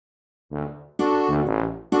Happy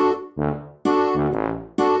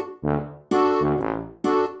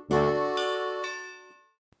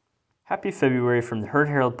February from the Herd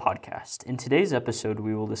Herald podcast. In today's episode,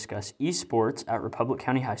 we will discuss esports at Republic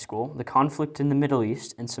County High School, the conflict in the Middle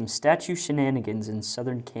East, and some statue shenanigans in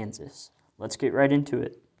southern Kansas. Let's get right into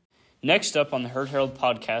it. Next up on the Herd Herald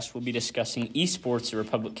podcast, we'll be discussing esports at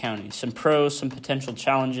Republic County, some pros, some potential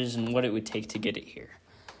challenges, and what it would take to get it here.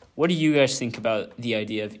 What do you guys think about the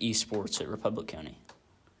idea of esports at Republic County?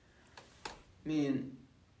 I mean,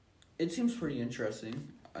 it seems pretty interesting.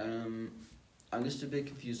 I'm just a bit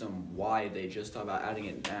confused on why they just thought about adding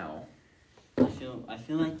it now. I feel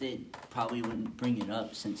like they probably wouldn't bring it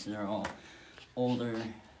up since they're all older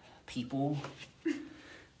people.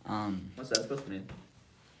 What's that supposed to mean?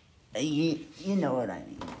 You know what I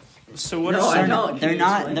mean. So what? No, I don't.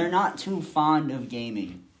 They're not too fond of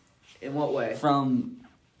gaming. In what way? From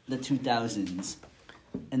the 2000s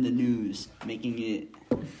and the news, making it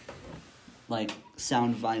like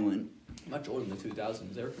sound violent. Much older than the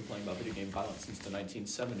 2000s. They were complaining about video game violence since the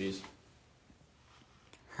 1970s.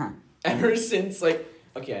 Huh. Ever since,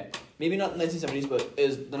 maybe not the 1970s, but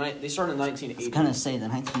they started in the 1980s. I was gonna say the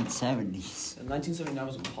 1970s. And 1979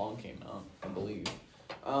 was when Pong came out, I believe.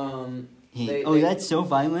 That's so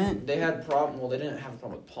violent? They had problem. Well, they didn't have a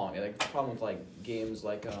problem with Pong. They had a problem with, games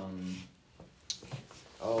like,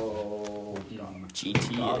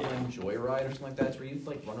 GTA. Goblin Joyride or something like that. It's where you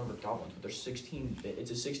run over goblins, but they're 16-bit.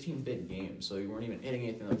 It's a 16-bit game, so you weren't even hitting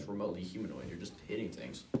anything that's remotely humanoid. You're just hitting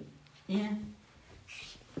things. Yeah.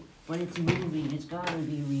 But it's a movie. It's gotta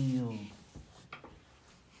be real.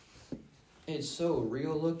 It's so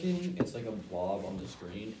real looking. It's like a blob on the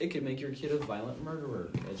screen. It could make your kid a violent murderer.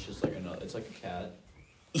 It's just it's like a cat.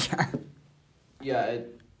 Yeah. Yeah.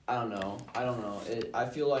 I don't know. I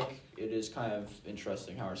feel like it is kind of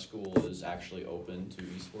interesting how our school is actually open to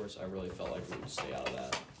esports. I really felt like we would stay out of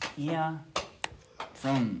that. Yeah.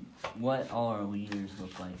 From what all our leaders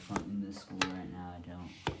look like in this school right now, I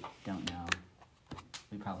don't know.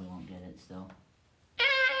 We probably won't get it still.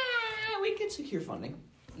 We could secure funding.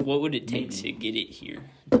 What would it take to get it here,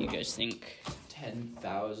 do you guys think?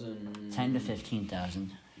 10,000. 10 to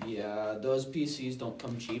 15,000. Yeah, those PCs don't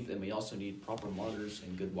come cheap, and we also need proper monitors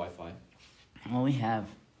and good Wi-Fi. Well, we have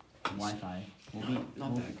Wi-Fi.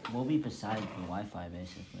 We'll be beside the Wi-Fi,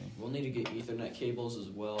 basically. We'll need to get Ethernet cables as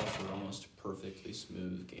well for almost perfectly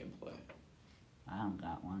smooth gameplay. I don't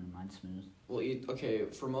got one. Mine's smooth. Well,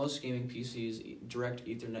 for most gaming PCs, direct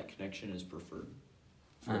Ethernet connection is preferred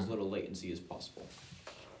for as little latency as possible.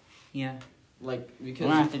 Yeah. Because we're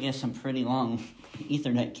going to have to get some pretty long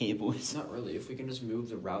Ethernet cables. Not really. If we can just move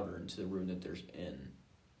the router into the room that they're in,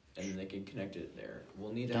 and then they can connect it there.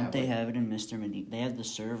 We'll need to Don't they have it in Mr. Medina? They have the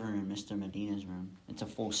server in Mr. Medina's room. It's a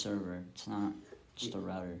full server. It's not just a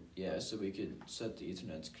router. Yeah, so we could set the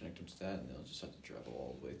Ethernet connected to that, and they'll just have to travel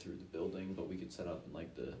all the way through the building. But we could set up in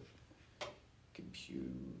the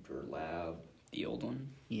computer lab. The old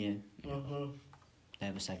one? Yeah. Uh-huh. They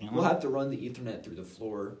have a second one? We'll have to run the Ethernet through the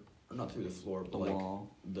floor. Or not through the floor, but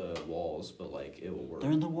the walls, but it will work.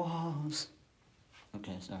 They're in the walls.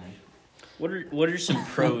 Okay, sorry. What are some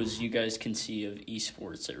pros you guys can see of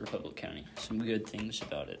esports at Republic County? Some good things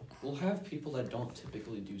about it. We'll have people that don't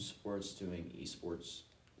typically do sports doing esports,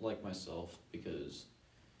 like myself, because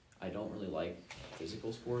I don't really like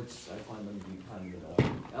physical sports. I find them to be kind of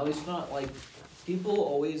annoying. At least not people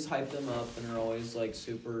always hype them up and are always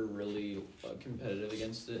super really competitive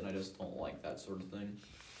against it, and I just don't like that sort of thing.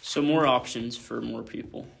 So more options for more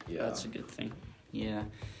people. Yeah. That's a good thing. Yeah.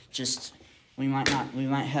 Just we might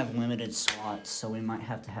have limited slots, so we might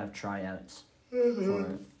have to have tryouts for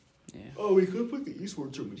it. Yeah. Oh, we could put the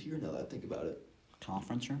esports room in here now that I think about it.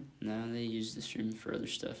 Conference room? No, they use this room for other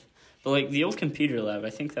stuff. But the old computer lab, I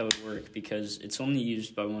think that would work because it's only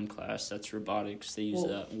used by one class. That's robotics. They use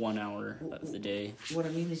that 1 hour of the day. What I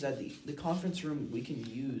mean is that the conference room we can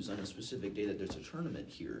use on a specific day that there's a tournament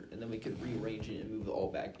here, and then we could rearrange it and move it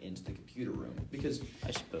all back into the computer room. Because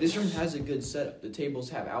this room has a good setup. The tables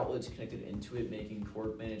have outlets connected into it, making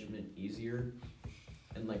court management easier.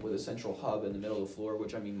 And with a central hub in the middle of the floor,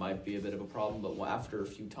 which might be a bit of a problem, but after a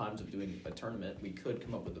few times of doing a tournament, we could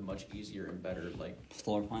come up with a much easier and better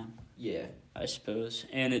floor plan. Yeah, I suppose,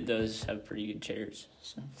 and it does have pretty good chairs.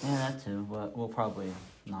 So. Yeah, that too. But we'll probably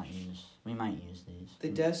not use. We might use these. The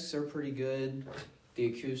desks are pretty good. The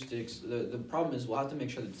acoustics. The problem is we'll have to make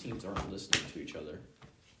sure the teams aren't listening to each other.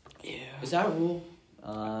 Yeah. Is that a rule?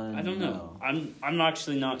 I don't know. I'm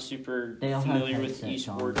actually not super familiar with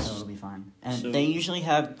esports. So it'll be fine. And they usually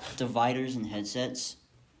have dividers and headsets.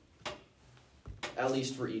 At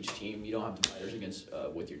least for each team, you don't have dividers against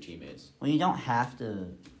with your teammates. Well, you don't have to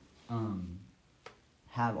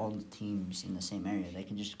have all the teams in the same area. They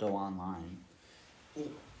can just go online.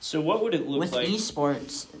 So what would it look With like?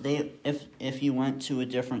 esports, if you went to a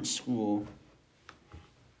different school,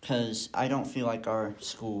 because I don't feel like our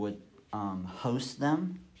school would host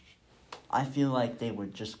them. I feel like they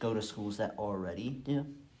would just go to schools that already do.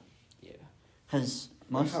 Yeah. Because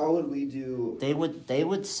How would we do? they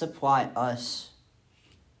would supply us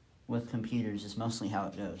with computers. Is mostly how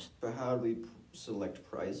it goes. But how do we select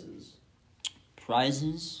prizes?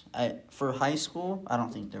 Prizes for high school, I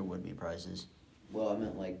don't think there would be prizes. Well, I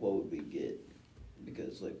meant like, what would we get?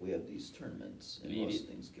 Because like we have these tournaments, and most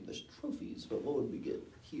things give us trophies. But what would we get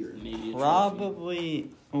here? Maybe a Probably.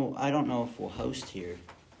 Well, I don't know if we'll host here,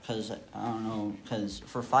 because I don't know. Because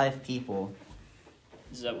for 5 people.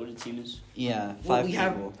 Is that what a team is? Yeah, 5 well, we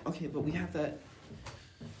people. Okay, but we have that.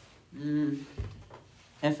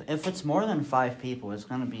 If it's more than 5 people, it's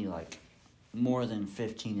gonna be like more than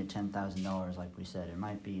 $15,000 to $10,000, like we said. It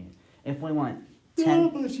might be if we want 10. No,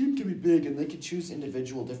 but a team can be big, and they can choose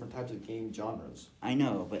individual different types of game genres. I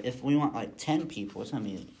know, but if we want like 10 people, it's gonna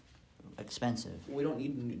be expensive. We don't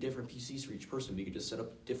need different PCs for each person. We could just set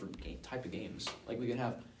up different type of games. Like we could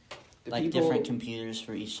have Different computers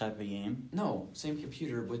for each type of game. No, same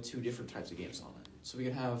computer with 2 different types of games on it. So we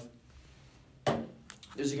could have.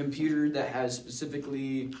 There's a computer that has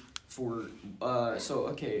specifically for.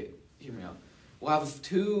 Okay, hear me out. We'll have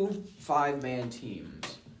 2 5-man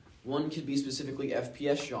teams. One could be specifically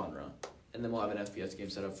FPS genre, and then we'll have an FPS game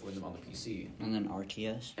set up for them on the PC. And then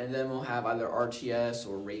RTS. And then we'll have either RTS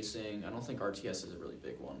or racing. I don't think RTS is a really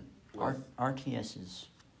big one. RTS is.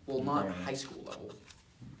 Well, not high school level.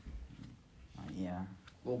 Yeah.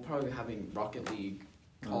 We'll probably be having Rocket League,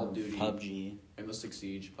 Call of Duty, PUBG, Rainbow Six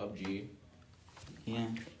Siege, PUBG. Yeah.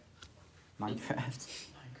 Minecraft.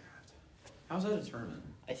 How's that a tournament?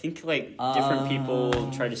 I think like different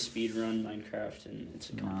people try to speed run Minecraft and it's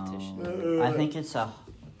a competition. No. I think it's a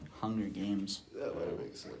Hunger Games. That might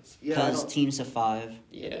make sense. Yeah, Because teams of 5.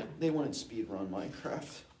 Yeah. They wanted speed run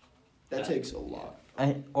Minecraft. That takes a lot.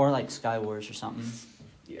 Or like Skywars or something.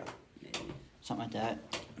 Yeah. Maybe. Something like that.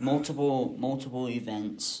 Multiple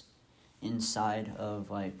events inside of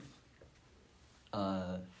like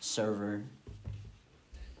a server.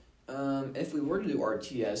 If we were to do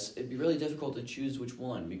RTS, it'd be really difficult to choose which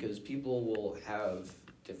one because people will have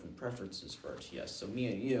different preferences for RTS. So me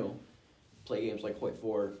and you play games like White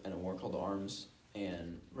Fort and A War Called Arms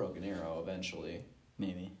and Broken Arrow eventually.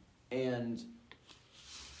 Maybe. And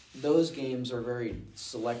those games are very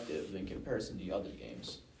selective in comparison to the other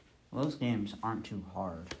games. Those games aren't too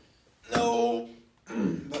hard. No!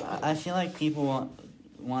 I feel like people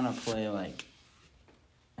want to play like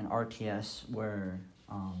an RTS where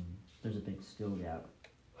there's a big skill gap,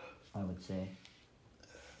 I would say.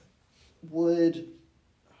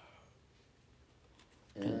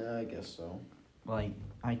 Yeah, I guess so. Like,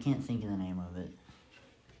 I can't think of the name of it.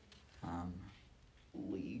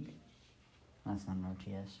 League? That's not an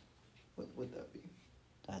RTS. What would that be?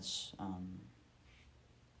 That's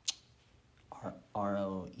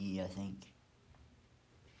ROE, I think.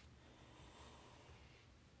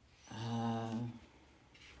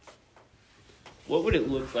 What would it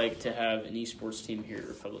look like to have an esports team here at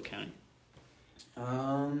Republic County?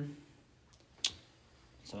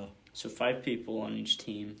 So 5 people on each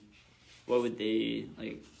team. What would they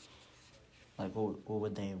like? Like what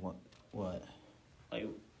would they what? Like,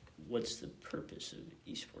 what's the purpose of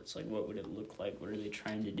esports? Like, what would it look like? What are they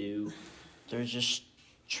trying to do? They're just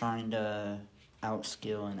trying to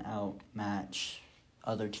outskill and outmatch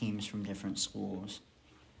other teams from different schools.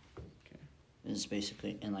 Okay. It's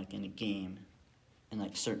basically in a game, in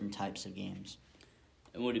like certain types of games.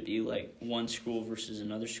 And would it be like one school versus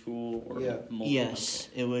another school, or multiple? Yes,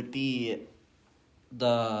 okay. It would be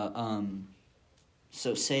the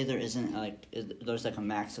So say there isn't there's like a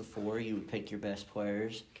max of 4. You would pick your best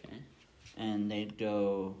players. Okay. And they'd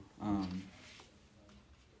go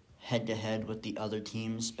head to head with the other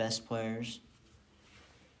team's best players.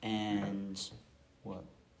 And what?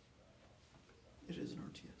 It is an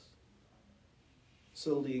RTS.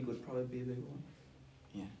 So League would probably be a big one.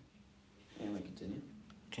 Yeah. And we continue.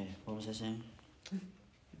 Okay, what was I saying?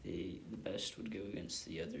 The best would go against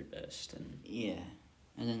the other best, and Yeah.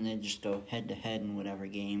 And then they'd just go head to head in whatever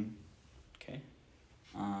game. okay.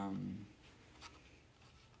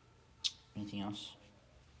 Anything else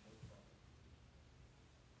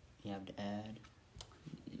you have to add?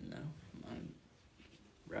 No,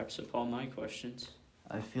 wraps up all my questions.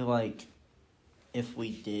 I feel like if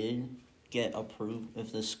we did get approved,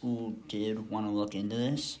 if the school did want to look into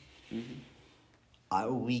this,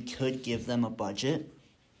 Mm-hmm. we could give them a budget.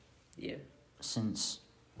 Yeah. Since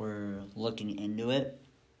we're looking into it.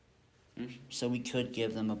 So we could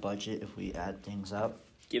give them a budget if we add things up.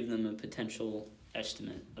 Give them a potential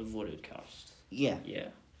estimate of what it would cost. Yeah. Yeah.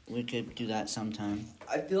 We could do that sometime.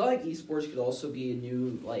 I feel like esports could also be a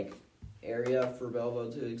new area for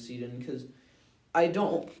Belleville to exceed in, because I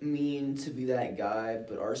don't mean to be that guy,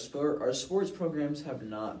 but our sports programs have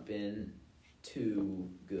not been too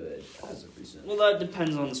good as of recent. Well, that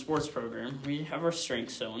depends on the sports program. We have our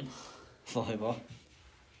strengths shown. Volleyball.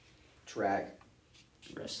 Track.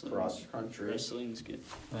 Wrestling. Cross country. Wrestling's good.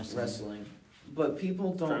 Wrestling. But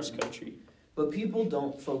people don't. Cross country. But people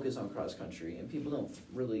don't focus on cross country, and people don't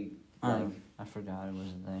really I forgot it was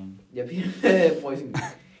a thing. Yeah,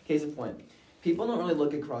 case in point. People don't really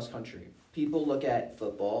look at cross country. People look at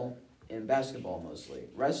football and basketball mostly.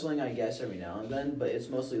 Wrestling, I guess, every now and then, but it's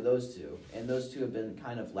mostly those two. And those two have been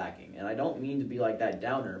kind of lacking. And I don't mean to be like that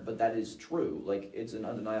downer, but that is true. It's an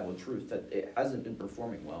undeniable truth that it hasn't been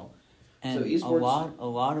performing well. And so esports, a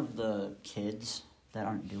lot of the kids that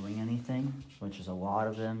aren't doing anything, which is a lot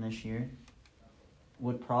of them this year,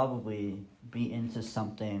 would probably be into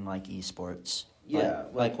something like esports. Yeah.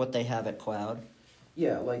 Like what they have at Cloud.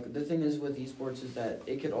 Yeah, the thing is with esports is that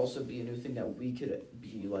it could also be a new thing that we could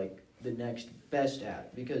be, the next best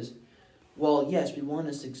at. Because, well, yes, we want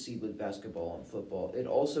to succeed with basketball and football. It'd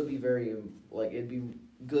also be it'd be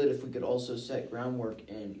good if we could also set groundwork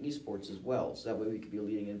in esports as well. So that way we could be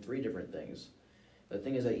leading in 3 different things. The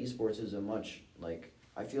thing is that esports is a much,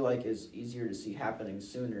 I feel like is easier to see happening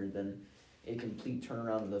sooner than a complete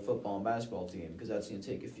turnaround of the football and basketball team, because that's going to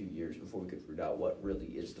take a few years before we could figure out what really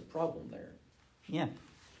is the problem there. Yeah.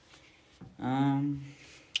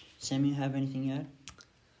 Sam, you have anything yet?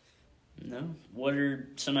 No. What are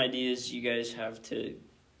some ideas you guys have to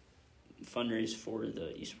fundraise for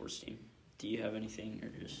the esports team? Do you have anything, or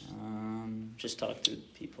just talk to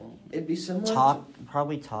people? It'd be similar.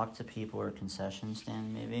 Probably talk to people or concession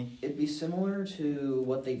stand maybe. It'd be similar to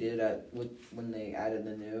what they did when they added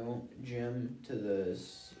the new gym to the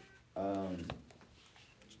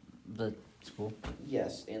school.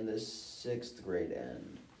 Yes, in the 6th grade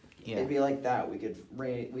end. Yeah. It'd be like that. We could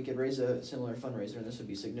raise a similar fundraiser, and this would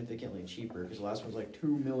be significantly cheaper because the last one was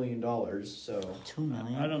 $2 million. So $2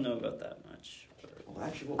 million. I don't know about that much. Well,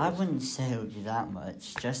 actually, I wouldn't say it would be that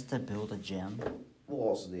much just to build a gym. Well,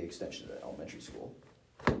 also the extension of the elementary school.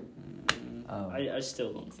 I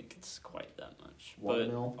still don't think it's quite that much. $1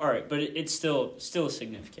 million. All right, but it's still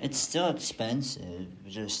significant. It's still expensive.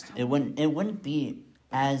 Just it wouldn't be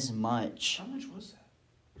as much. How much was that?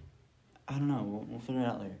 I don't know. We'll figure it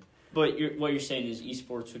out later. But what you're saying is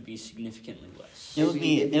esports would be significantly less.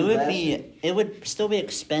 It would still be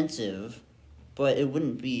expensive, but it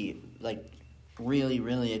wouldn't be really,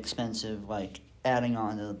 really expensive, adding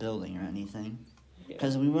on to the building or anything.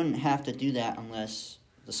 Because we wouldn't have to do that unless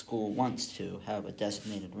the school wants to have a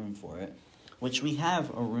designated room for it, which we have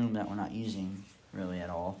a room that we're not using really at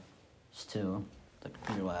all. It's the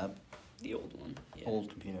computer lab. The old one. Yeah. Old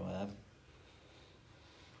computer lab.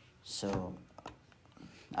 So,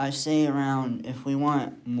 I say if we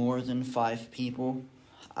want more than 5 people,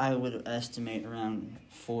 I would estimate around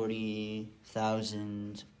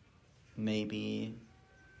 40,000, maybe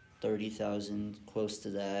 30,000, close to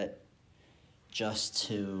that, just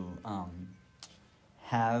to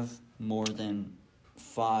have more than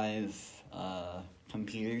 5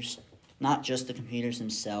 computers. Not just the computers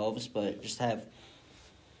themselves, but just have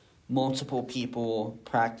multiple people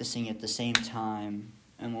practicing at the same time.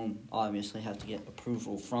 And we'll obviously have to get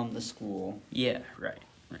approval from the school. Yeah, right.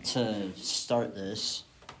 To start this.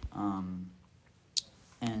 And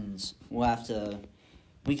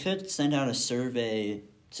we could send out a survey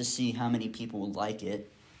to see how many people would like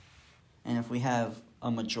it. And if we have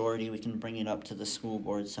a majority, we can bring it up to the school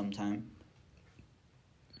board sometime.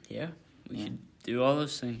 Yeah, we could do all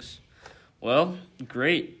those things. Well,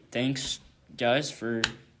 great. Thanks, guys, for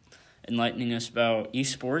enlightening us about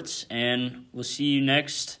esports, and we'll see you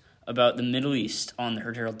next about the Middle East on the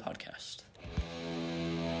Herd Herald podcast.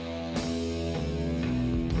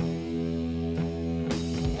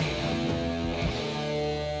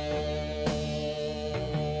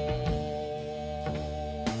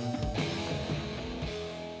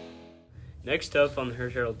 Next up on the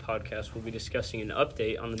Herd Herald podcast, we'll be discussing an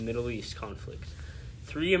update on the Middle East conflict.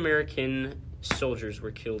 3 American soldiers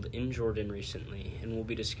were killed in Jordan recently, and we'll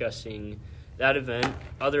be discussing that event,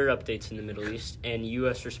 other updates in the Middle East, and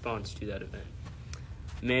U.S. response to that event.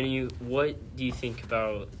 Manny, what do you think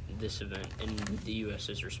about this event and the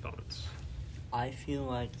U.S.'s response? I feel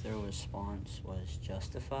like their response was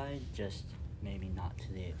justified, just maybe not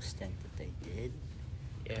to the extent that they did.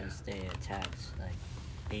 Yeah. Because they attacked,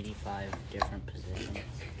 85 different positions.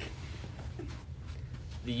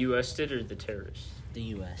 The U.S. did or the terrorists? The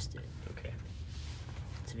U.S. did. Okay.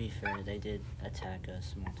 To be fair, they did attack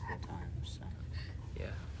us multiple times. So. Yeah.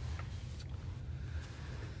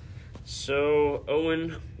 So,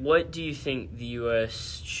 Owen, what do you think the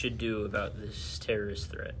U.S. should do about this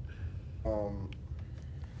terrorist threat?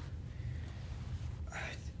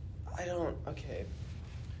 I don't. Okay.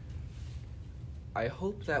 I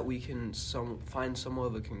hope that we can find somewhat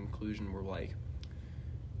of a conclusion where, like,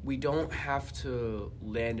 we don't have to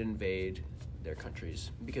land invade their countries,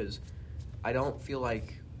 because I don't feel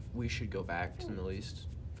like we should go back to the Middle East.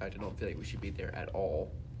 In fact, I don't feel like we should be there at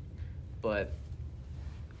all. But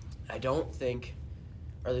I don't think,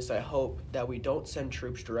 or at least I hope, that we don't send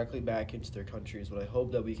troops directly back into their countries. What I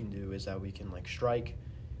hope that we can do is that we can, like, strike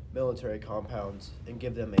military compounds and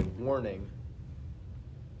give them a warning,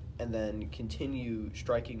 and then continue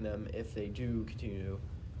striking them if they do continue to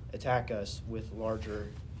attack us with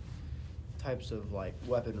larger types of, like,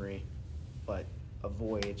 weaponry, but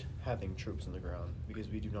avoid having troops on the ground, because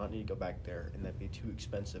we do not need to go back there, and that'd be too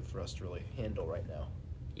expensive for us to really handle right now.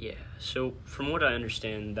 Yeah, so from what I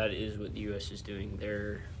understand, that is what the U.S. is doing.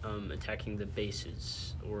 They're attacking the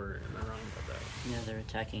bases, or am I wrong about that? Yeah, they're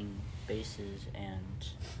attacking bases and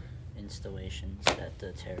installations that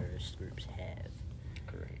the terrorist groups have.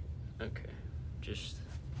 Great. Okay. Just...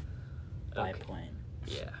 By okay. plane.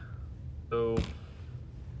 Yeah. So,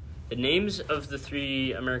 the names of the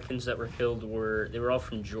 3 Americans that were killed they were all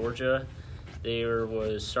from Georgia. There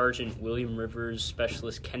was Sergeant William Rivers,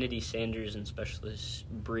 Specialist Kennedy Sanders, and Specialist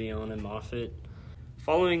Breonna Moffett.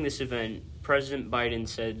 Following this event, President Biden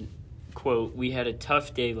said, quote, "We had a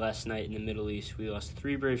tough day last night in the Middle East. We lost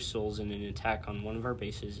 3 brave souls in an attack on one of our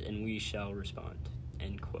bases, and we shall respond,"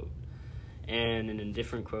 end quote. And in a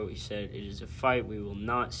different quote, he said, "It is a fight we will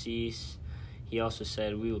not cease." He also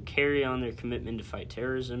said, "We will carry on their commitment to fight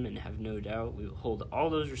terrorism, and have no doubt we will hold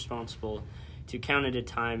all those responsible to account at a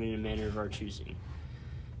time in a manner of our choosing.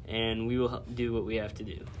 And we will do what we have to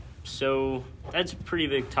do." So that's a pretty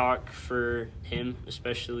big talk for him,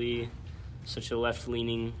 especially such a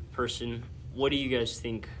left-leaning person. What do you guys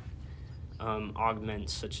think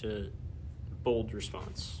augments such a bold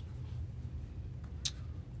response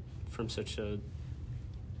from such a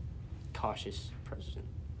cautious president?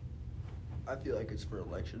 I feel like it's for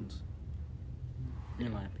elections.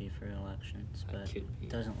 It might be for elections, but it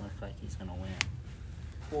doesn't look like he's going to win.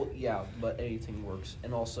 Well, yeah, but anything works.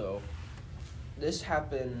 And also, this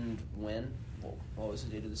happened when? Well, what was the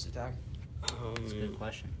date of this attack? That's a good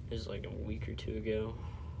question. It was like a week or 2 ago.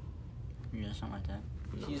 Yeah, something like that.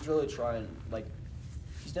 No. He's really trying, like,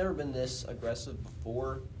 he's never been this aggressive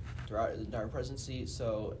before throughout his entire presidency,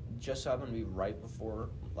 so just happened to be right before,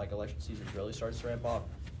 like, election season really starts to ramp up.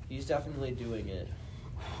 He's definitely doing it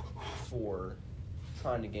for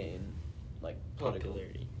trying to gain, like, political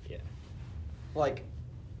Popularity. Yeah. Like,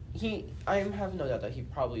 I have no doubt that he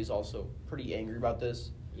probably is also pretty angry about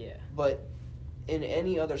this. Yeah. But in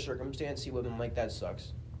any other circumstance, he would have been like, that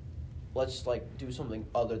sucks. Let's, like, do something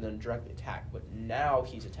other than directly attack. But now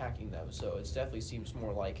he's attacking them, so it definitely seems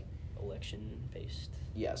more like... Election-based.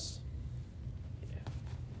 Yes. Yeah.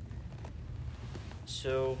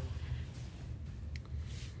 So,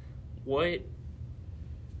 how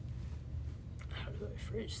do I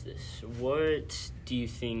phrase this? What do you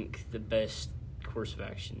think the best course of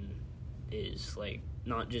action is? Like,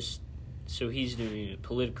 not just, so he's doing it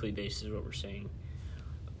politically based is what we're saying.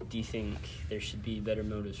 Do you think there should be better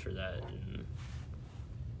motives for that? And,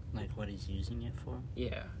 like what he's using it for?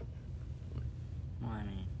 yeah. Well, I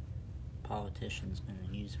mean, politician's going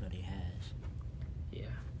to use what he has. Yeah.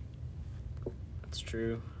 That's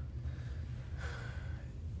true.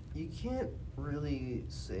 You can't really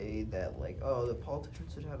say that, like, oh, the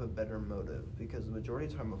politicians should have a better motive, because the majority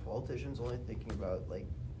of the time a politician's only thinking about, like,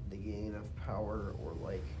 the gain of power, or,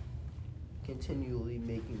 like, continually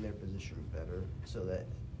making their position better so that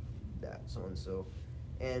so-and-so.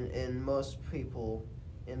 And most people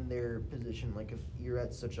in their position, like, if you're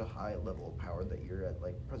at such a high level of power that you're at,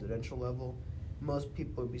 like, presidential level, most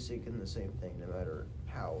people would be seeking the same thing, no matter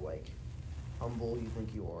how, like, humble you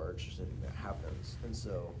think you are. It's just something that happens. And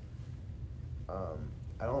so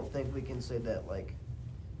I don't think we can say that, like,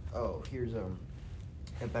 oh, here's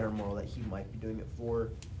a better moral that he might be doing it for,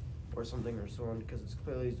 or something, or so on, because it's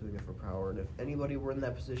clearly he's doing it for power. And if anybody were in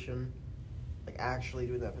that position, like, actually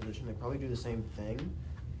doing that position, they'd probably do the same thing.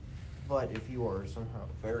 But if you are somehow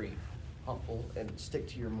very humble and stick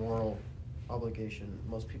to your moral obligation,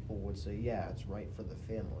 most people would say, yeah, it's right for the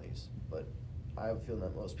families. But I have a feeling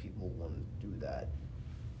that most people wouldn't do that.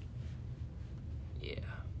 Yeah.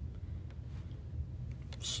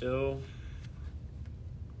 So,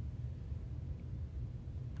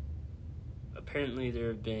 apparently there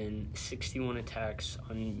have been 61 attacks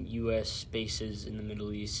on U.S. bases in the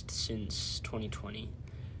Middle East since 2020,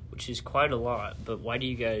 which is quite a lot. But why do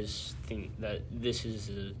you guys think that this is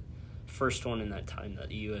the first one in that time that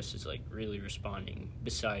the U.S. is, like, really responding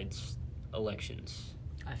besides elections?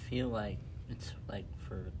 I feel like it's, like,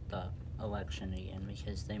 for the election again,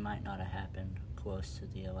 because they might not have happened close to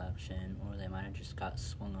the election, or they might have just got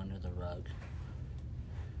swung under the rug.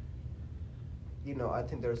 I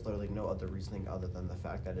think there's literally no other reasoning other than the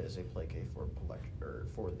fact that it is a placate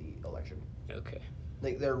for the election. Okay.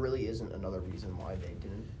 Like, there really isn't another reason why they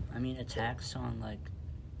didn't. I mean, attacks on, like,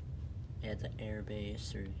 the air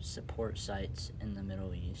base or support sites in the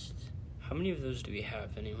Middle East. How many of those do we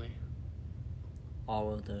have, anyway?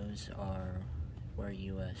 All of those are where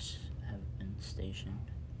U.S. have been stationed.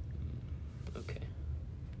 Okay.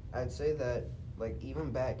 I'd say that, like,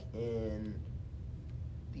 even back in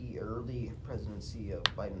the early presidency of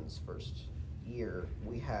Biden's first year,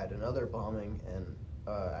 we had another bombing in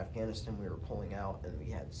Afghanistan. We were pulling out, and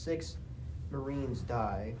we had 6 Marines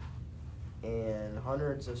die, and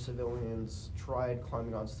hundreds of civilians tried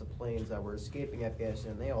climbing onto the planes that were escaping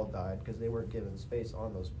Afghanistan. They all died because they weren't given space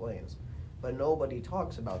on those planes. But nobody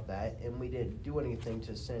talks about that, and we didn't do anything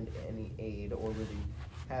to send any aid or really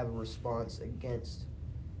have a response against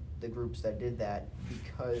the groups that did that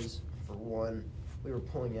because, for one, we were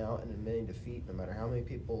pulling out and admitting defeat. No matter how many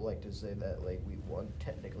people like to say that, like, we won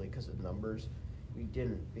technically because of numbers, we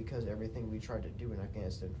didn't, because everything we tried to do in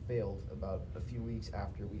Afghanistan failed about a few weeks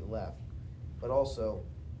after we left. But also,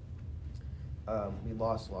 we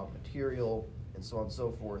lost a lot of material and so on and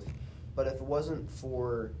so forth. But if it wasn't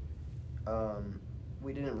for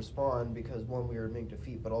we didn't respond because, one, we were admitting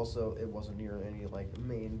defeat, but also it wasn't near any, like,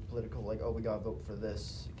 main political, like, oh, we gotta vote for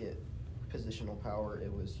this, get positional power.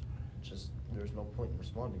 It was just, there's no point in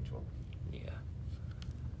responding to them. Yeah.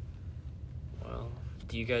 Well,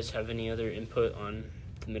 do you guys have any other input on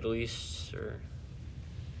the Middle East or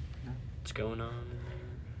what's going on?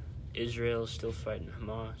 Israel's still fighting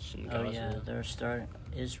Hamas and Gaza. Oh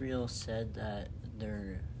yeah, Israel said that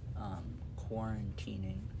they're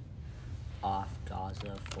quarantining off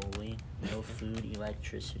Gaza fully. No food,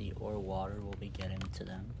 electricity, or water will be getting to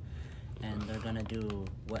them. And they're going to do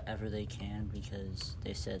whatever they can because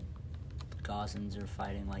they said Gazans are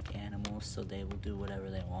fighting like animals, so they will do whatever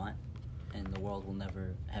they want. And the world will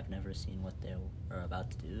never seen what they are about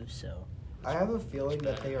to do, so... I have a feeling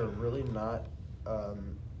that they are really not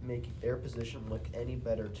making their position look any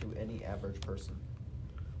better to any average person.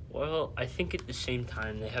 Well, I think at the same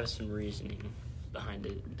time they have some reasoning behind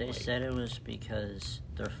it. They said it was because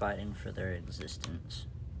they're fighting for their existence.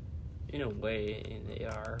 In a way, they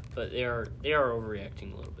are, but they are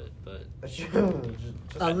overreacting a little bit. But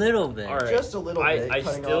a little bit, all right. Just a little bit,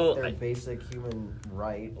 cutting off their I basic human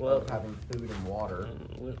right of having food and water.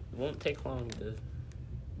 It won't take long to.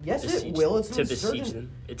 Yes, it will. It's to besiege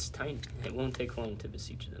them. It's tiny. It won't take long to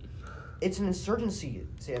besiege them. It's an insurgency,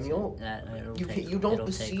 Samuel. You don't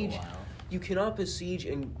besiege. You cannot besiege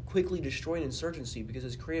and quickly destroy an insurgency because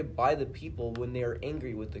it's created by the people when they are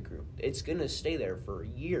angry with the group. It's going to stay there for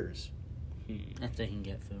years. If they can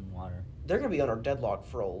get food and water. They're going to be under deadlock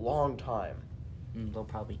for a long time. They'll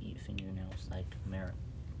probably eat fingernails like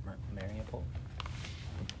Mariupol.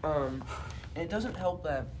 And it doesn't help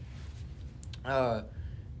that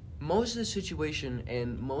most of the situation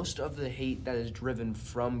and most of the hate that is driven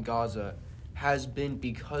from Gaza has been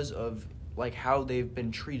because of like how they've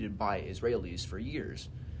been treated by Israelis for years.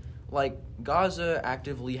 Like, Gaza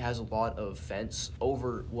actively has a lot of fence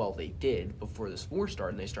over, well, they did before this war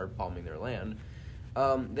started and they started bombing their land.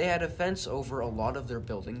 They had a fence over a lot of their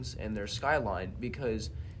buildings and their skyline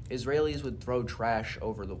because Israelis would throw trash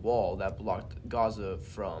over the wall that blocked Gaza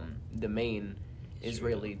from the main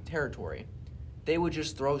Israeli territory. They would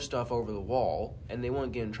just throw stuff over the wall and they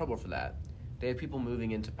wouldn't get in trouble for that. They had people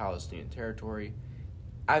moving into Palestinian territory.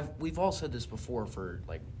 We've all said this before for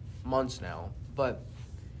like months now, but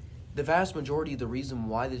the vast majority of the reason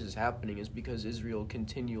why this is happening is because Israel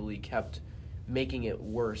continually kept making it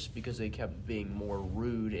worse because they kept being more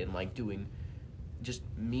rude and like doing just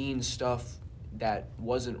mean stuff that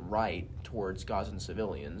wasn't right towards Gazan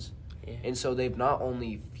civilians. Yeah. And so they've not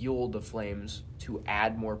only fueled the flames to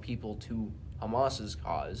add more people to Hamas's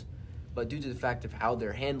cause, but due to the fact of how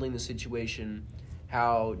they're handling the situation,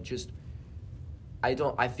 how just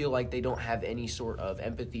I feel like they don't have any sort of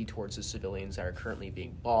empathy towards the civilians that are currently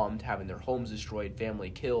being bombed, having their homes destroyed,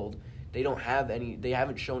 family killed. They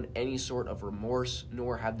haven't shown any sort of remorse,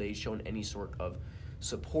 nor have they shown any sort of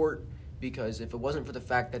support, because if it wasn't for the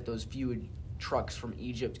fact that those few trucks from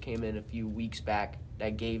Egypt came in a few weeks back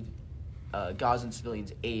that gave Gazan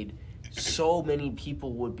civilians aid, so many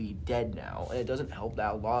people would be dead now. And it doesn't help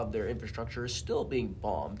that a lot of their infrastructure is still being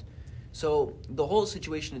bombed. So the whole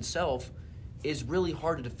situation itself is really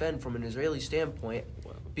hard to defend from an Israeli standpoint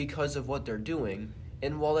because of what they're doing.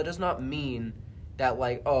 And while that does not mean that,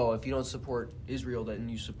 like, oh, if you don't support Israel, then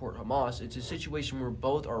you support Hamas, it's a situation where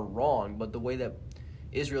both are wrong, but the way that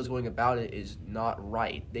Israel's going about it is not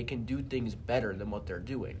right. They can do things better than what they're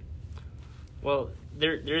doing. Well,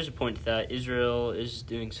 there is a point to that. Israel is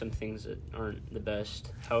doing some things that aren't the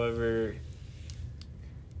best. However,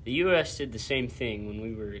 the U.S. did the same thing when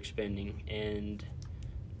we were expanding, and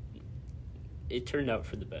it turned out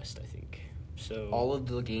for the best, I think. So all of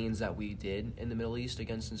the gains that we did in the Middle East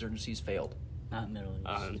against insurgencies failed. Not Middle East.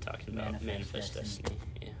 I'm talking about Manifest Destiny.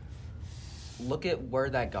 Yeah. Look at where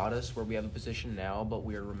that got us, where we have a position now, but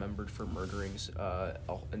we are remembered for murdering an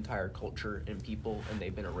entire culture and people, and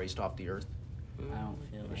they've been erased off the earth. I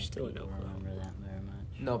don't feel like still in people Oklahoma. remember that very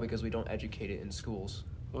much. No, because we don't educate it in schools.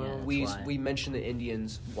 Well, we that's why. we mention the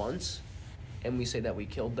Indians once, and we say that we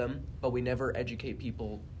killed them, but we never educate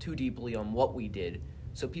people too deeply on what we did,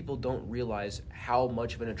 so people don't realize how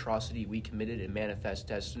much of an atrocity we committed in Manifest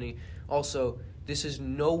Destiny. Also, this is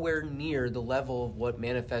nowhere near the level of what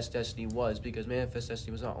Manifest Destiny was, because Manifest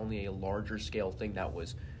Destiny was not only a larger scale thing that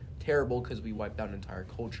was terrible because we wiped out an entire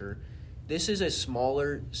culture. This is a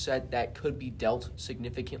smaller set that could be dealt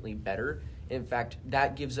significantly better. In fact,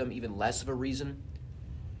 that gives them even less of a reason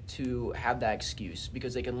to have that excuse,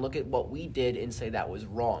 because they can look at what we did and say that was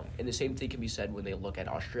wrong. And the same thing can be said when they look at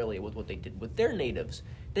Australia with what they did with their natives.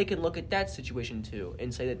 They can look at that situation too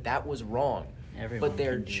and say that that was wrong. Everyone but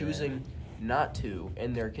they're can do choosing not to,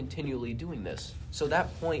 and they're continually doing this. So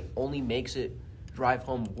that point only makes it drive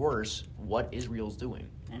home worse what Israel's doing.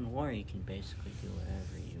 In war, you can basically do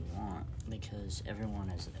whatever you want because everyone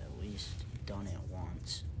has at least done it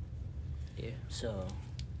once. Yeah. So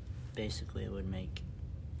basically, it would make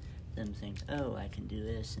them think, oh, I can do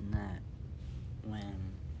this and that, when,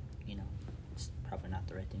 you know, it's probably not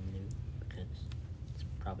the right thing to do because it's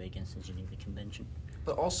probably against the Geneva Convention.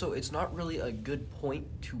 But also, it's not really a good point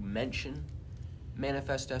to mention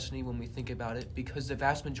Manifest Destiny when we think about it, because the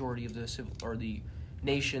vast majority of the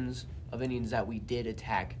nations of Indians that we did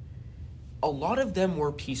attack, a lot of them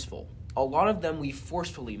were peaceful. A lot of them we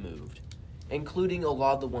forcefully moved, including a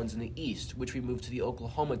lot of the ones in the east, which we moved to the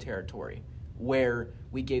Oklahoma territory, where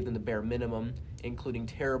we gave them the bare minimum, including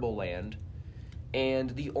terrible land. And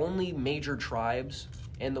the only major tribes,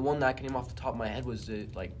 and the one that I can name off the top of my head was the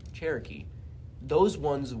Cherokee. Those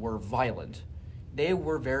ones were violent. They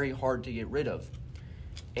were very hard to get rid of.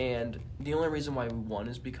 And the only reason why we won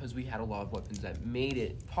is because we had a lot of weapons that made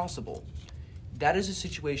it possible. That is a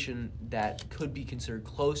situation that could be considered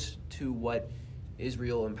close to what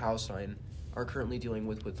Israel and Palestine are currently dealing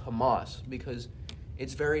with Hamas, because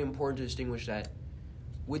it's very important to distinguish that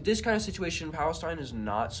with this kind of situation, Palestine is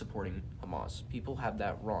not supporting Hamas. People have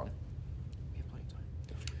that wrong. We have plenty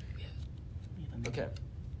of time. Okay.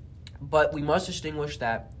 But we must distinguish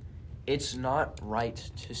that it's not right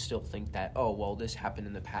to still think that, oh, well, this happened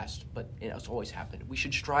in the past, but it's always happened. We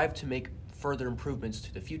should strive to make further improvements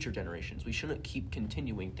to the future generations. We shouldn't keep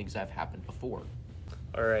continuing things that have happened before.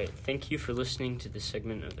 All right. Thank you for listening to this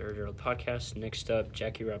segment of the Herd Herald podcast. Next up,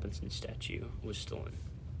 Jackie Robinson's statue was stolen.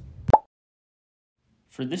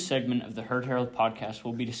 For this segment of the Herd Herald podcast,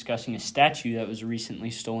 we'll be discussing a statue that was recently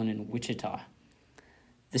stolen in Wichita.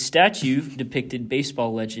 The statue depicted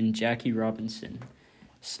baseball legend Jackie Robinson.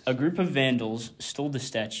 A group of vandals stole the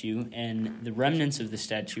statue, and the remnants of the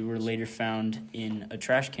statue were later found in a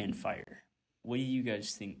trash can fire. What do you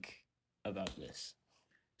guys think about this?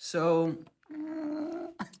 So,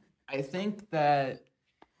 I think that...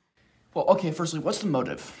 Well, okay, firstly, what's the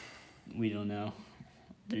motive? We don't know.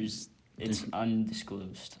 It's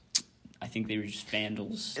undisclosed. I think they were just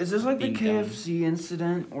vandals. Is this like the KFC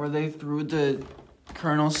incident where they threw the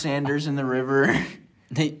Colonel Sanders in the river?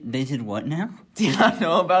 They did what now? Do you not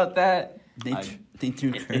know about that? They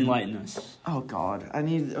threw Enlighten us. Oh, God.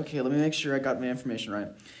 Okay, let me make sure I got my information right.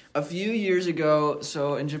 A few years ago,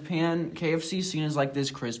 so in Japan, KFC is seen as like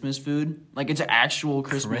this Christmas food. Like, it's an actual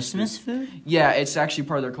Christmas food? Yeah, it's actually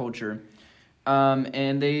part of their culture.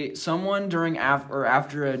 And someone during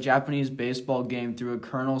after a Japanese baseball game threw a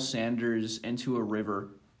Colonel Sanders into a river.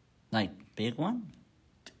 Like, big one?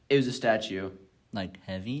 It was a statue. Like,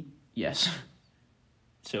 heavy? Yes.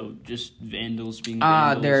 So, just vandals being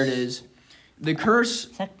vandals. There it is. The curse...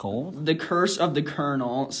 Is that gold? The curse of the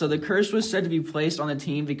Colonel. So the curse was said to be placed on the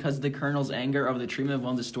team because of the Colonel's anger over the treatment of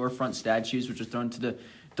one of the storefront statues, which was thrown to the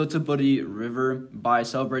Thothaburi River by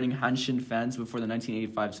celebrating Hanshin fans before the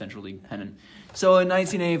 1985 Central League pennant. So in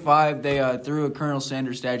 1985, they threw a Colonel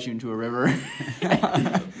Sanders statue into a river.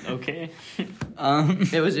 Okay.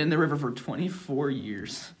 It was in the river for 24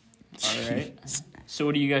 years. All right. So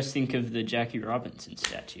what do you guys think of the Jackie Robinson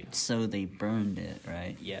statue? So they burned it,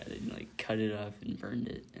 right? Yeah, they like cut it up and burned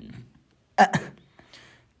it. And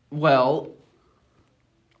Well,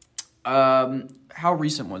 how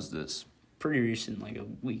recent was this? pretty recent, like a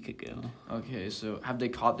week ago. Okay, so have they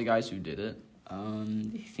caught the guys who did it?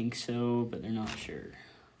 They think so, but they're not sure.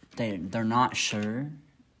 They're not sure.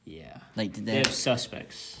 Yeah. Like, did They have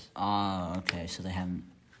suspects. Oh, okay. So they haven't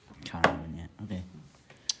caught anyone yet. Okay.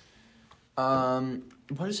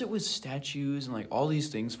 What is it with statues and like all these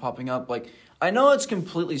things popping up? Like, I know it's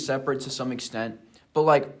completely separate to some extent, but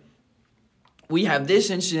like, we have this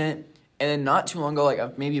incident, and then not too long ago,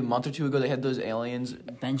 like maybe a month or two ago, they had those aliens.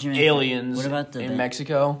 What about in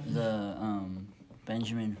Mexico? The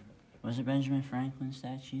Benjamin Franklin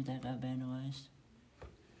statue that got vandalized?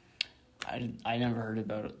 I never heard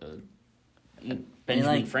about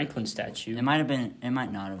Benjamin Franklin statue. It might have been. It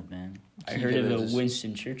might not have been. I heard of the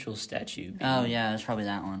Winston Churchill statue. Oh yeah, it's probably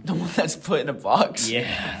that one. The one that's put in a box.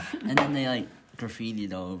 Yeah. And then they like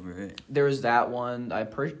graffitied all over it. There was that one.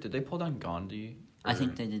 Did they pull down Gandhi? I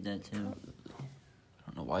think they did that too. I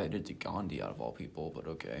don't know why they did to Gandhi out of all people, but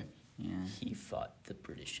okay. Yeah. He fought the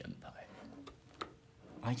British Empire.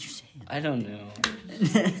 Why'd you say it? I don't know.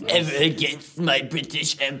 Ever against my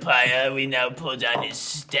British Empire, we now pull down his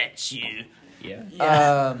statue.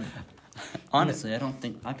 Yeah. Honestly, I don't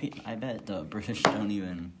think I bet the British don't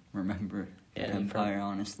even remember Yeah, their empire.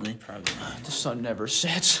 Honestly, Probably not. The sun never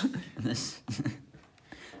sets. this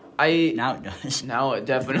Now it does. Now it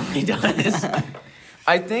definitely does.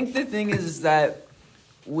 I think the thing is that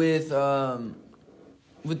with all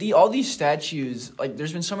these statues, like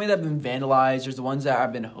there's been so many that have been vandalized. There's the ones that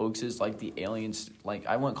have been hoaxes, like the aliens. Like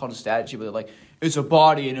I wouldn't call it a statue, but like it's a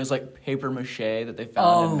body, and it was like paper mache that they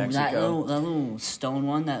found in Mexico. that little stone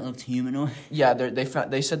one that looked humanoid. Yeah, they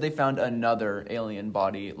said they found another alien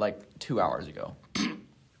body like 2 hours ago.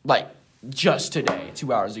 Like just today,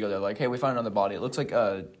 2 hours ago, they're like, "Hey, we found another body. It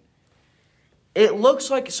looks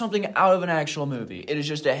like something out of an actual movie. It is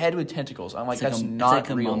just a head with tentacles." I'm like, that's not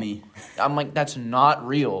real. Mummy. I'm like, that's not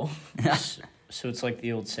real. So it's like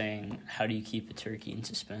the old saying, how do you keep a turkey in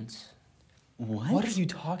suspense? What are you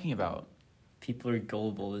talking about? People are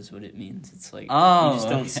gullible is what it means. It's like, Oh, you just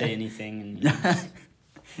don't okay. say anything. And you just,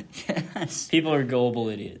 Yes. people are gullible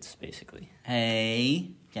idiots, basically.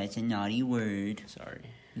 Hey, that's a naughty word. Sorry.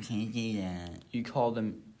 You can't do that. You call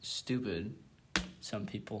them stupid. Some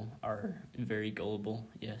people are very gullible,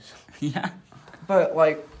 yes. Yeah. But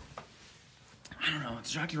like, I don't know.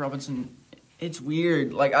 It's Jackie Robinson. It's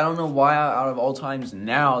weird. Like, I don't know why out of all times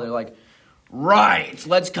now they're like, right,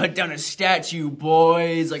 let's cut down a statue,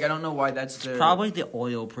 boys. Like, I don't know why that's the... Probably the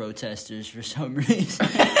oil protesters for some reason.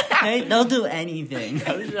 They'll do anything.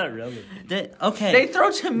 How is that relevant? Okay. They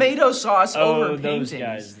throw tomato sauce over those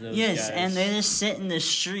paintings. guys. Yes, and they just sit in the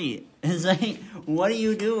street. It's like, what are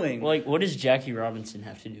you doing? Well, like, what does Jackie Robinson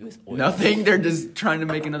have to do with oil? Nothing. They're just trying to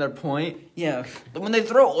make another point. Yeah. When they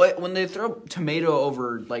throw tomato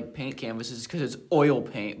over like paint canvases, because it's oil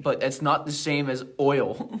paint, but it's not the same as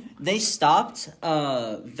oil. They stopped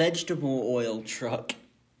a vegetable oil truck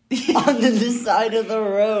on the side of the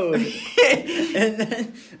road. And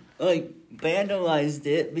then, like, vandalized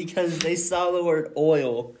it because they saw the word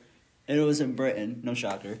oil. And it was in Britain. No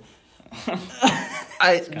shocker.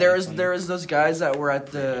 There was those guys that were at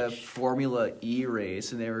the Formula E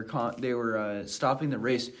race, and they were stopping the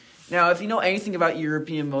race. Now, if you know anything about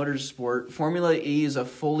European motorsport, Formula E is a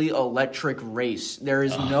fully electric race. There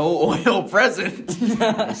is no oil present.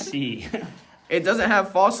 I see. It doesn't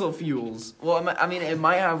have fossil fuels. Well, I mean, it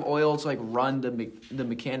might have oil to like run the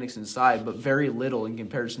mechanics inside, but very little in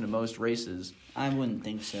comparison to most races. I wouldn't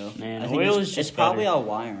think so. Man, I think oil it's, is just it's probably better. all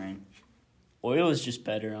wiring. Oil is just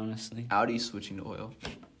better, honestly. Audi's switching to oil,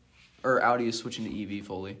 or Audi is switching to EV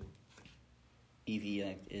fully.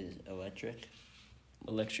 EV is electric.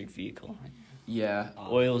 Electric vehicle. Yeah,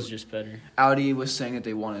 Oil is just better. Audi was saying that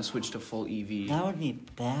they want to switch to full EV. That would be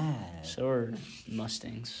bad. So are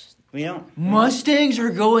Mustangs. We don't. Mustangs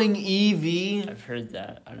are going EV. I've heard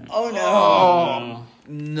that. I don't know. Oh no! Oh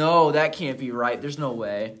no, that can't be right. There's no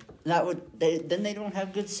way. That would. Then they don't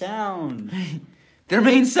have good sound. Their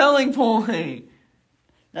main selling point.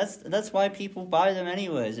 That's why people buy them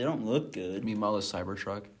anyways. They don't look good. Meanwhile, a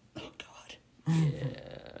Cybertruck. Oh God. Yeah.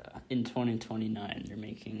 In 2029, they're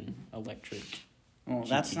making electric. Well,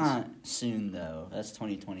 that's GTs. not soon though. That's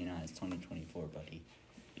 2029. It's 2024, buddy.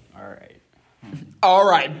 All right. All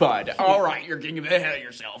right, bud. All right, you're getting ahead of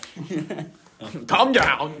yourself. Calm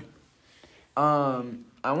down.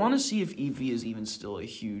 I want to see if EV is even still a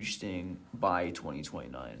huge thing by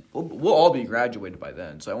 2029. We'll all be graduated by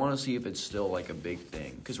then, so I want to see if it's still like a big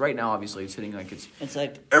thing. Because right now, obviously, it's hitting like It's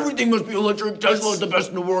like everything must be electric. Tesla's the best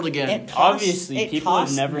in the world again. Obviously, it people have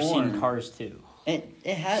costs never more. seen cars too. It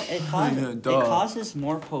Duh. causes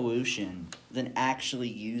more pollution than actually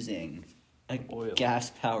using a Oil.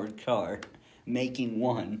 gas-powered car, making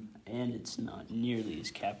one. And it's not nearly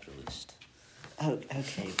as capitalist. Oh,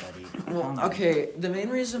 okay, buddy. Well, okay, the main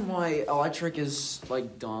reason why electric is,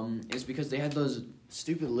 like, dumb is because they had those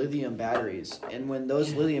stupid lithium batteries. And when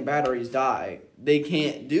those lithium batteries die, they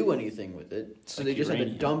can't do anything with it. So Like they just have to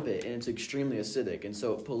uranium. dump it, and it's extremely acidic. And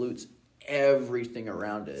so it pollutes everything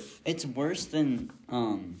around it. It's worse than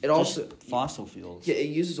It also- fossil fuels Yeah, it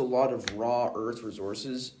uses a lot of raw earth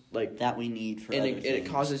resources, like, that we need for and other it things.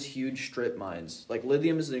 causes huge strip mines. Like,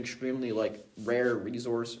 lithium is an extremely, like, rare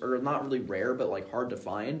resource, or not really rare, but, like, hard to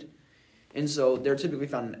find. And so they're typically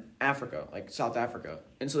found in Africa, like South Africa.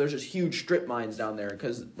 And so there's just huge strip mines down there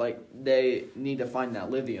because, like, they need to find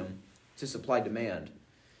that lithium to supply demand.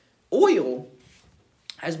 Oil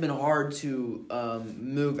has been hard to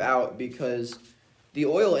move out because the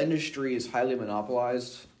oil industry is highly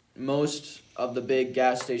monopolized. Most of the big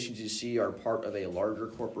gas stations you see are part of a larger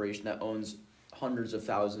corporation that owns hundreds of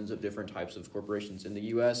thousands of different types of corporations in the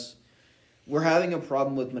U.S. We're having a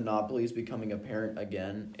problem with monopolies becoming apparent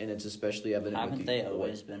again, and it's especially evident with Haven't the they oil.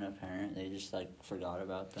 always been apparent? They just forgot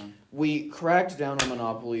about them. We cracked down on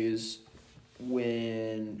monopolies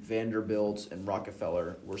when Vanderbilt and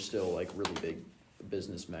Rockefeller were still like really big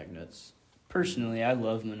business magnates. Personally, I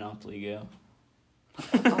love Monopoly Go.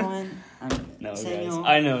 Owen, No, guys, Samuel.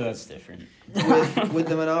 I know that's different. with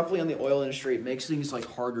the monopoly on the oil industry, it makes things like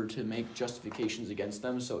harder to make justifications against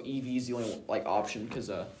them. So EV is the only like option because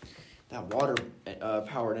that water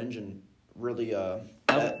powered engine really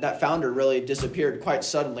that founder really disappeared quite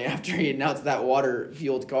suddenly after he announced that water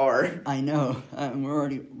fueled car. I know. We're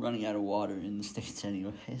already running out of water in the States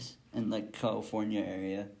anyways. In, California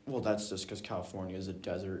area. Well, that's just because California is a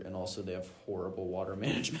desert and also they have horrible water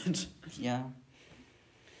management. Yeah.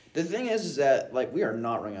 The thing is that, like, we are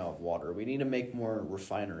not running out of water. We need to make more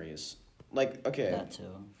refineries. Like, okay. That too.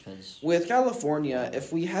 Because With California,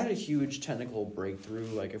 if we had a huge technical breakthrough,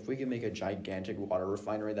 like if we could make a gigantic water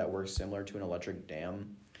refinery that works similar to an electric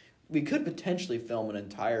dam, we could potentially fill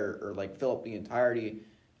up the entirety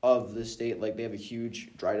of the state. Like, they have a huge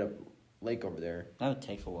dried up lake over there. that would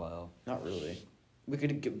take a while. Not really. We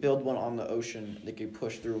could build one on the ocean that could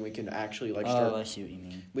push through, and we can actually I start. see what you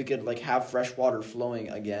mean. We could have fresh water flowing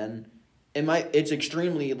again. It's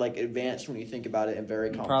extremely advanced when you think about it and very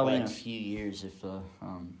complex. Probably in a few years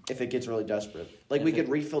If it gets really desperate. We could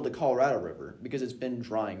refill the Colorado River because it's been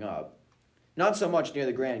drying up. Not so much near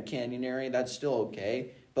the Grand Canyon area, that's still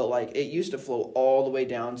okay. But it used to flow all the way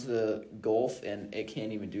down to the Gulf, and it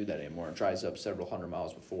can't even do that anymore. It dries up several hundred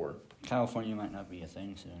miles before. California might not be a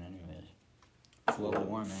thing soon anyways. Global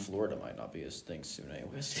warming. Florida might not be a thing soon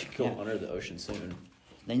anyways. They go Yeah. under the ocean soon.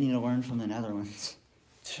 They need to learn from the Netherlands.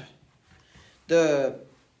 The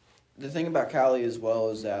thing about Cali as well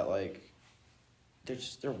is that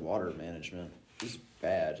their water management is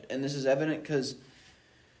bad, and this is evident because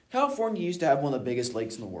California used to have one of the biggest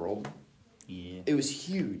lakes in the world. Yeah. It was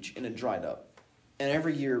huge and it dried up, and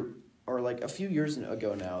every year or a few years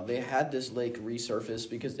ago now, they had this lake resurface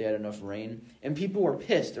because they had enough rain, and people were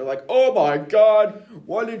pissed. They're like, "Oh my God,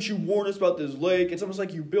 why didn't you warn us about this lake? It's almost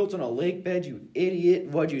like you built on a lake bed, you idiot.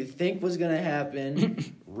 What'd you think was gonna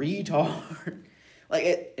happen, retard?"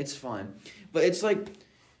 It's fine, but it's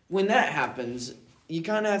when that happens, you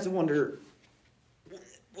kind of have to wonder,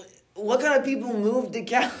 what kind of people moved to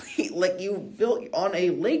Cali? You built on a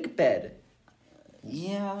lake bed.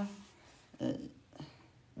 Yeah.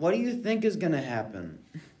 What do you think is going to happen?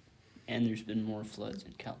 And there's been more floods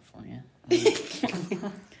in California.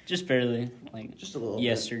 Just barely, Just a little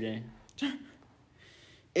yesterday.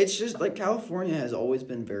 It's just, California has always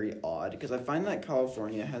been very odd, because I find that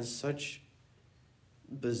California has such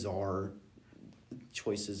bizarre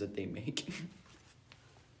choices that they make.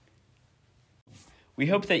 We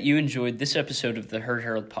hope that you enjoyed this episode of the Herd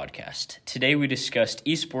Herald podcast. Today we discussed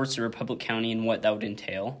esports in Republic County and what that would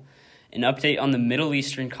entail, an update on the Middle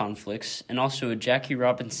Eastern conflicts, and also a Jackie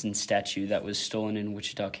Robinson statue that was stolen in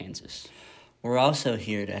Wichita, Kansas. We're also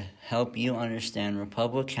here to help you understand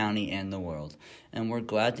Republic County and the world, and we're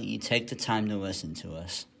glad that you take the time to listen to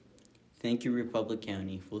us. Thank you, Republic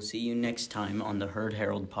County. We'll see you next time on the Herd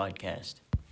Herald podcast.